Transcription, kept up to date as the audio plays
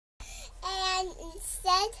And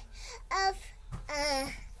instead of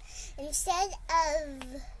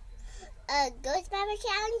Ghost Barber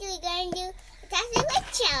Challenge, we're going to do a Tasty Wig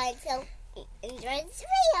Challenge. So enjoy this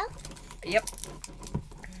video. Yep.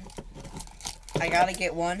 I gotta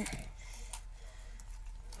get one.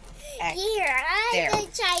 Here, I'm going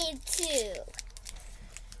to try it too.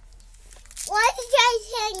 Why did I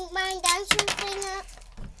hang mine down something up?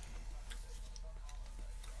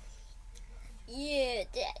 You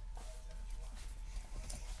did.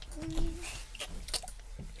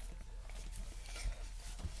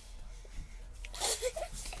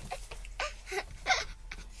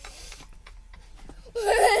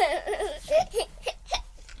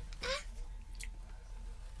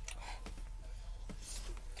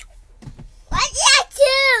 What's that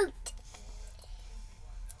tooth?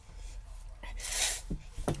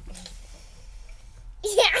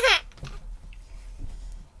 Yeah.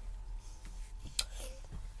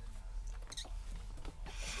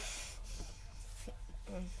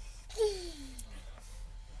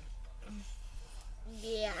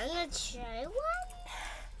 Yeah, I'm gonna try one.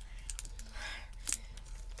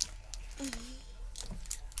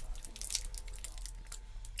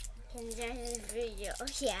 Enjoy this video.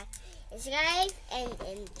 Yeah, subscribe and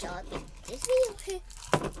enjoy this video.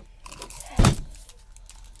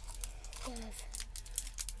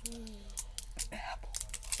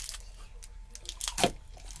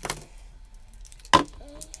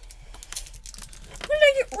 When did I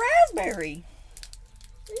get raspberry?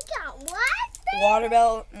 We got what?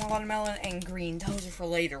 Watermelon, and green. Those are for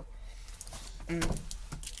later.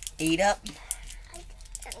 Eat up.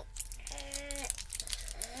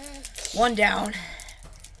 One down.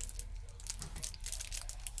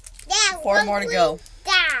 Yeah, 4 more to go.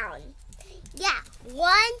 Down. Yeah,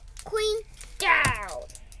 1 queen down.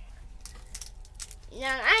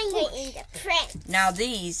 Now I'm going to eat the prince. Now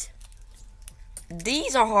these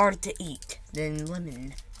are harder to eat than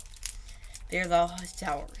lemon. They're the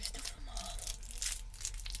sourest of them all.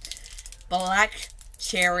 Black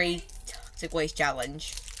Cherry Toxic Waste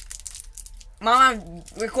Challenge. Mom, I'm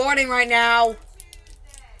recording right now.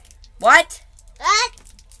 What? What?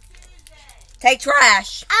 Take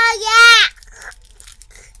trash. Oh, yeah.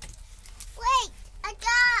 Wait, I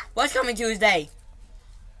got What's coming Tuesday?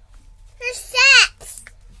 her sex.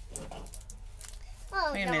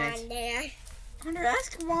 Oh, Wait a minute. on there. I wonder,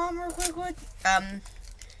 ask Mom real quick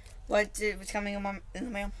what's coming in the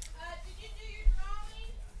mail. Did you do your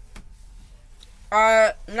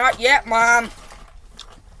drawing? Not yet, Mom.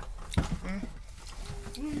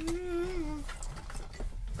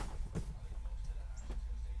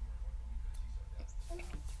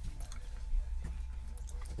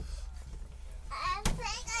 I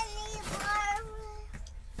think I need more.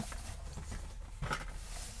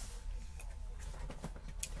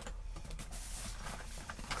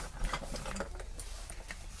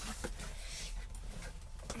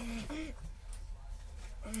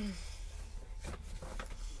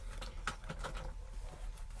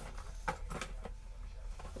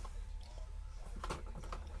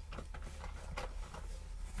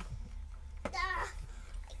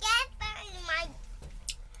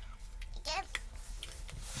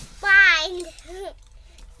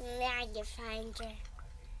 Now I can find her.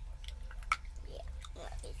 Yeah,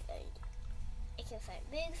 let me find it. I can find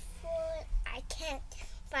Bigfoot. I can't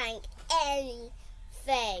find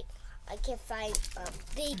anything. I can find a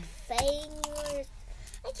big finger.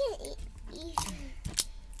 I can't even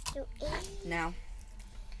do anything. Now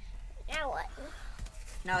Now what?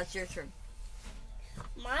 Now it's your turn.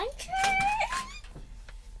 My turn?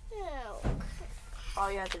 No.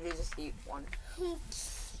 All you have to do is just eat one.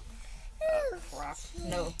 Wrap.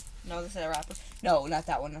 No, this is a wrapper. No, not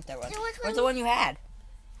that one, not that one. So which What's the one you had?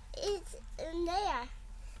 It's in there. I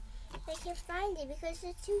can't find it because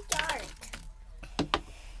it's too dark.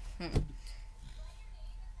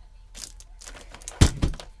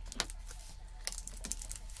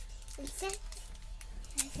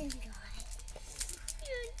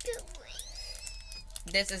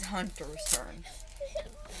 This is Hunter's turn.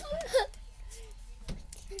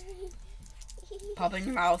 Pop it in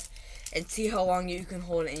your mouth and see how long you can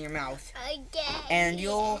hold it in your mouth. Again. And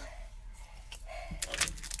you'll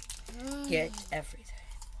get everything.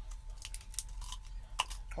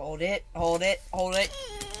 Hold it, hold it, hold it.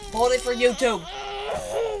 Hold it for YouTube.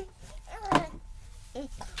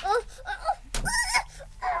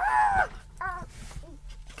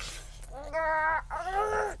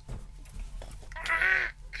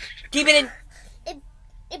 Keep it in.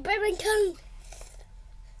 It burned my tongue.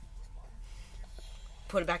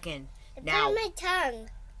 Put it back in. It Now. burned my tongue.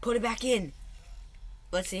 Put it back in.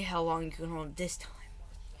 Let's see how long you can hold it this time.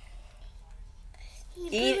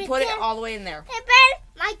 Put it all the way in there. It burned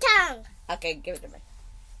my tongue. Okay, give it to me.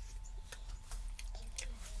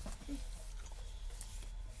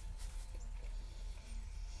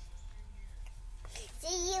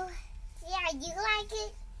 Yeah, you like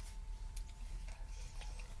it?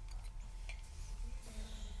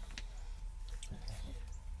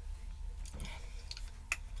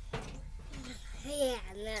 Yeah,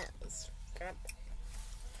 no, it's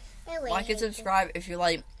Like and subscribe if you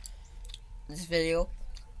like this video.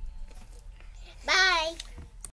 Bye.